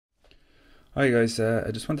Hi guys,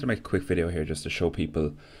 I just wanted to make a quick video here just to show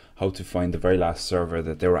people how to find the very last server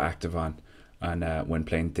that they were active on and when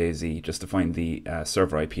playing DayZ, just to find the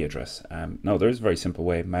server IP address. Now there is a very simple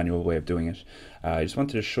way, manual way of doing it. I just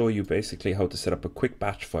wanted to show you basically how to set up a quick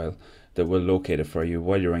batch file that will locate it for you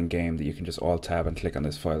while you're in game, that you can just alt tab and click on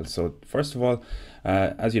this file. So first of all,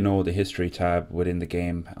 as you know, the history tab within the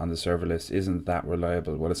game on the server list isn't that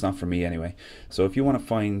reliable. Well, it's not for me anyway. So if you want to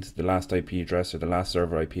find the last IP address or the last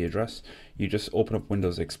server IP address, you just open up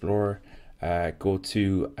Windows Explorer, go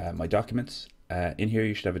to My Documents. In here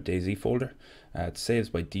you should have a DayZ folder. It saves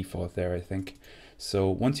by default there, I think.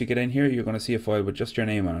 So once you get in here, you're going to see a file with just your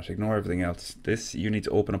name on it. Ignore everything else. This you need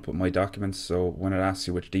to open up with My Documents. So when it asks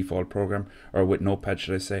you which default program, or with Notepad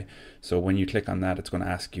should I say, so when you click on that, it's going to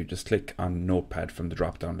ask you, just click on Notepad from the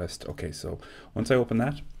drop down list. Okay, so once I open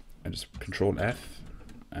that, I just Control F,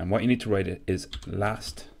 and what you need to write it is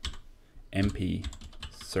last MP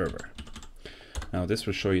server. Now this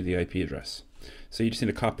will show you the IP address. So you just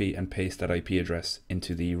need to copy and paste that IP address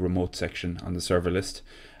into the remote section on the server list,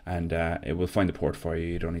 and it will find the port for you.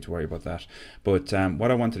 You don't need to worry about that. But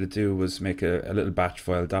what I wanted to do was make a little batch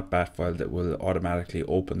file, .bat file, that will automatically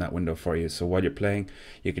open that window for you. So while you're playing,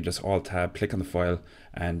 you can just alt tab, click on the file,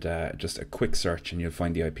 and just a quick search and you'll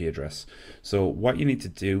find the IP address. So what you need to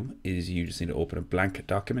do is you just need to open a blank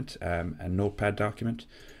document, a Notepad document,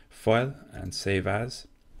 file, and save as.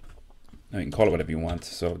 Now you can call it whatever you want.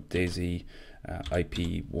 So DayZ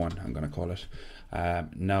IP1, I'm going to call it.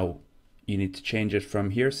 Now you need to change it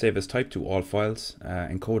from here, save as type, to all files,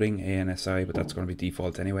 encoding ANSI, but that's going to be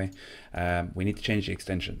default anyway. We need to change the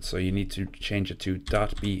extension, so you need to change it to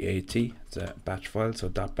 .bat. It's a batch file, so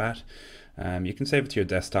 .bat. You can save it to your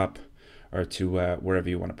desktop or to wherever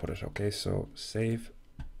you want to put it. Okay, so save.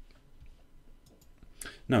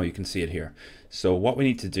 Now you can see it here. So what we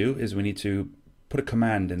need to do is we need to put a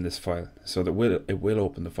command in this file so that it will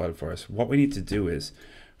open the file for us. What we need to do is,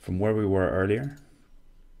 from where we were earlier,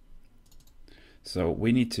 so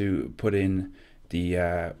we need to put in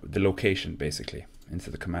the location basically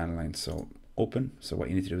into the command line. So open. So what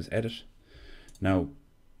you need to do is edit. Now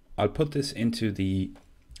I'll put this into the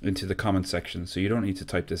comment section, so you don't need to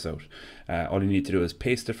type this out. All you need to do is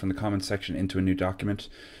paste it from the comment section into a new document.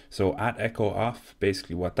 So @echo off,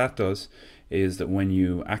 basically what that does is that when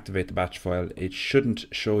you activate the batch file, it shouldn't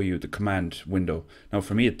show you the command window. Now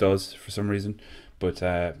for me it does for some reason, but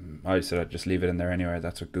I said I'd just leave it in there anyway.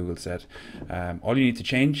 That's what Google said. All you need to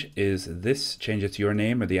change is this, change it to your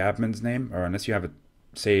name or the admin's name, or unless you have it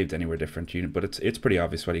saved anywhere different, but it's pretty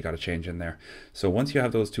obvious what you got to change in there. So once you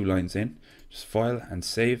have those two lines in, just file and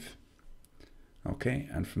save. Okay,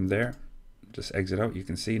 and from there just exit out. You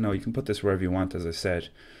can see now you can put this wherever you want, as I said.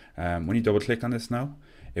 When you double click on this now,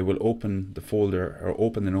 it will open the folder or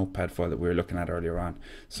open the Notepad file that we were looking at earlier on.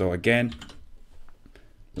 So again,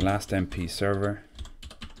 last MP server,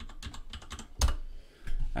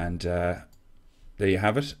 and there you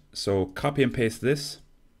have it. So copy and paste this,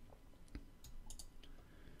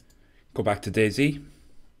 go back to DayZ.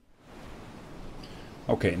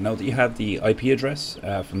 Okay, now that you have the IP address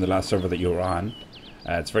from the last server that you were on,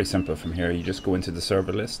 it's very simple. From here you just go into the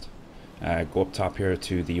server list, go up top here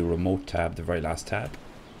to the remote tab, the very last tab.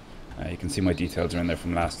 You can see my details are in there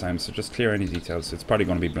from last time, so just clear any details. It's probably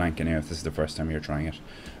going to be blank in here if this is the first time you're trying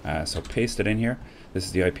it. So paste it in here. This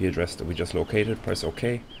is the IP address that we just located. Press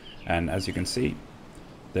OK, and as you can see,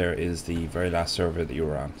 there is the very last server that you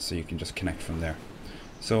were on, so you can just connect from there.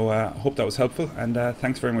 So I hope that was helpful, and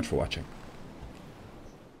thanks very much for watching.